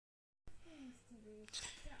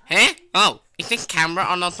Oh, is this camera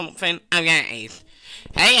on or something? Oh yeah, it is.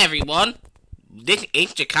 Hey everyone, this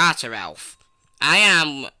is Jakarta Elf. I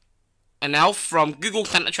am an elf from Google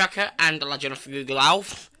Santa Tracker and The Legend of the Google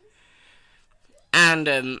Elf. And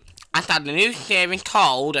I started a new series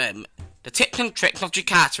called The Tips and Tricks of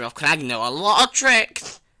Jakarta Elf, because I know a lot of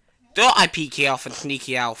tricks. Don't I, Peaky Elf and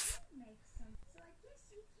Sneaky Elf?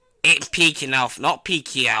 It's Peaky Elf, not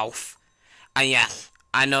Peaky Elf. And yes,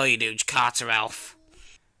 I know you do, Jakarta Elf.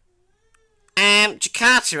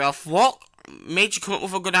 Jakarta Elf, what made you come up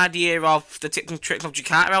with a good idea of the tips and tricks of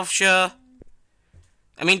Jakarta Elf show?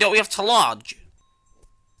 I mean, don't we have to lodge?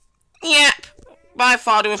 Yep, by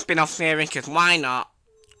far do a spin-off series, because why not?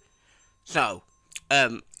 So,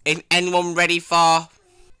 is anyone ready for...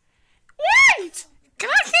 Wait! Can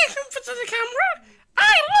I say something to the camera?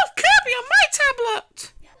 I love Kirby on my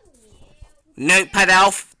tablet! Notepad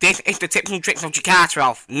Elf, this is the tips and tricks of Jakarta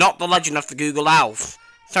Elf, not the Legend of the Google Elf.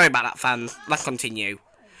 Sorry about that, fans. Let's continue.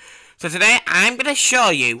 So today, I'm going to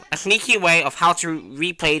show you a sneaky way of how to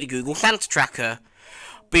replay the Google Santa Tracker.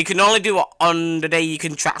 But you can only do it on the day you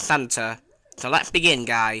can track Santa. So let's begin,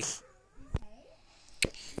 guys.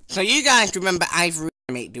 So you guys remember Ivory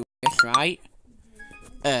doing this, right?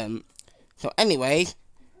 So anyways,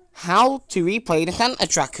 how to replay the Santa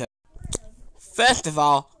Tracker. First of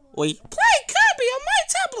all, we play Kirby on my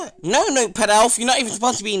tablet. No, Notepad Elf, you're not even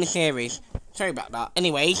supposed to be in the series. Sorry about that.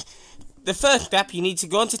 Anyways, the first step, you need to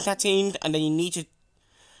go into settings, and then you need to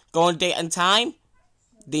go on date and time.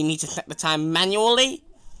 Then you need to set the time manually,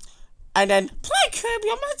 and then play Kirby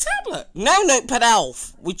on my tablet. No, Notepad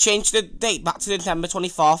Elf, we changed the date back to December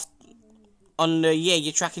 24th on the year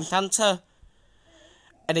you're tracking Santa.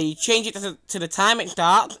 And then you change it to the time it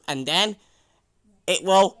starts, and then it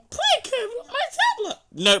will play Kirby on my tablet.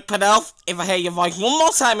 Notepad Elf, if I hear your voice one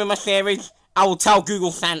more time in my series, I will tell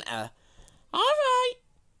Google Santa. Alright.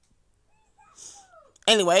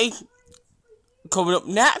 Anyway, coming up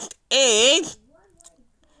next is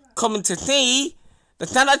coming to see the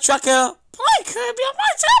Santa Tracker play Kirby on my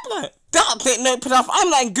tablet. That's it, Notepad Elf.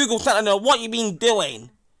 I'm letting Google Santa know what you've been doing.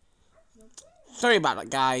 Sorry about that,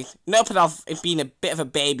 guys. Notepad Elf is being a bit of a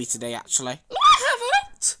baby today, actually. No, I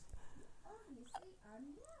haven't.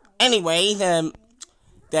 Anyway,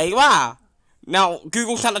 there you are. Now,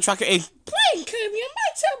 Google Santa Tracker is playing Kirby on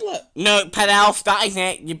my tablet. Notepad Elf, that is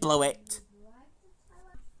it. You blew it.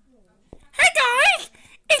 Hey guys,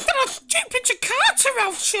 instead of stupid Jakarta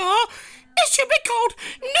Elf show, it should be called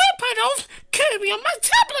Notepad Elf Kirby on my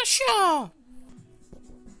tablet show.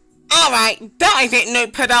 Alright, that is it,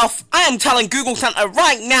 Notepad Elf. I am telling Google Santa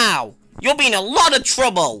right now. You'll be in a lot of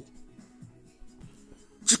trouble.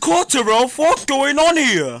 Jakarta Elf, what's going on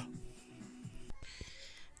here?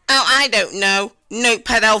 Oh, I don't know.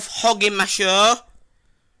 Notepad Elf hogging my show.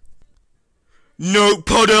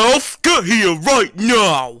 Notepad Elf, get here right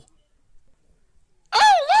now.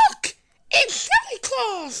 Oh, look! It's Silly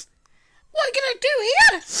Claus. What are you gonna do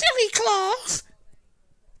here, Silly Claus?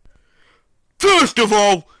 First of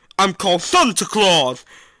all, I'm called Santa Claus,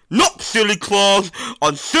 not Silly Claus.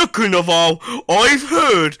 And second of all, I've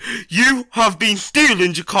heard you have been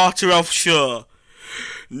stealing Jakarta Elf show.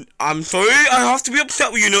 I'm sorry I have to be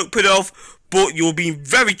upset with you, Notepad Elf, but you're being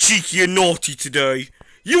very cheeky and naughty today.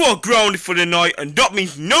 You are grounded for the night, and that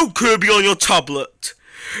means no Kirby on your tablet.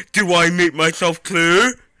 Do I make myself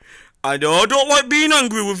clear? I know I don't like being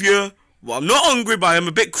angry with you. Well, I'm not angry, but I'm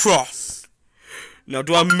a bit cross. Now,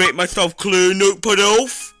 do I make myself clear, Notepad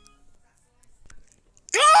Elf?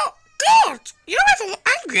 God, you're even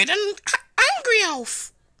angrier than Angry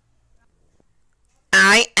Elf.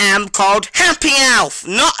 I am called Happy Elf,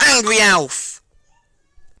 not Angry Elf.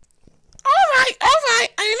 Alright,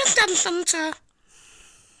 I understand, Santa.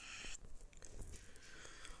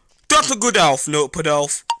 That's a good elf, Notepad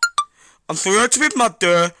Elf. I'm sorry to be mad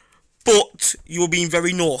there, but you were being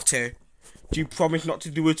very naughty. Do you promise not to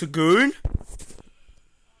do it again?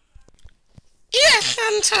 Yes,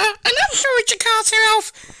 Santa, and I'm sorry, Jakarta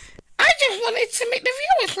Elf. I just wanted to make the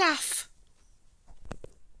viewers laugh.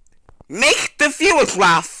 Make the viewers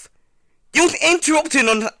laugh? You was interrupting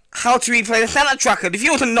on how to replay the Santa Tracker. The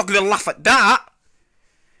viewers are not going to laugh at that.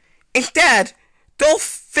 Instead, they'll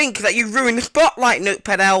think that you ruined the spotlight,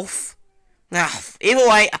 Notepad Elf. Either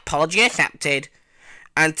way, apology accepted.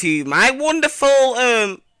 And to my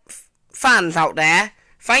wonderful fans out there,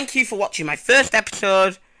 thank you for watching my first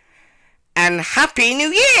episode. And Happy New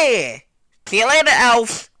Year! See you later,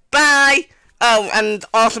 Elf. Bye. Oh, and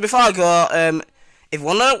also before I go, if you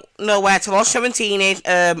want to know where Tomorrow 17 is,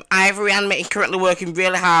 Ivory Animate is currently working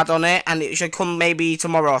really hard on it, and it should come maybe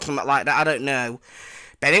tomorrow or something like that, I don't know.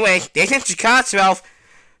 But anyway, this is Jakarta Elf,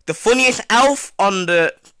 the funniest elf on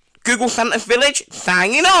the Google Santa's Village,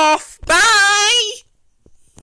 signing off.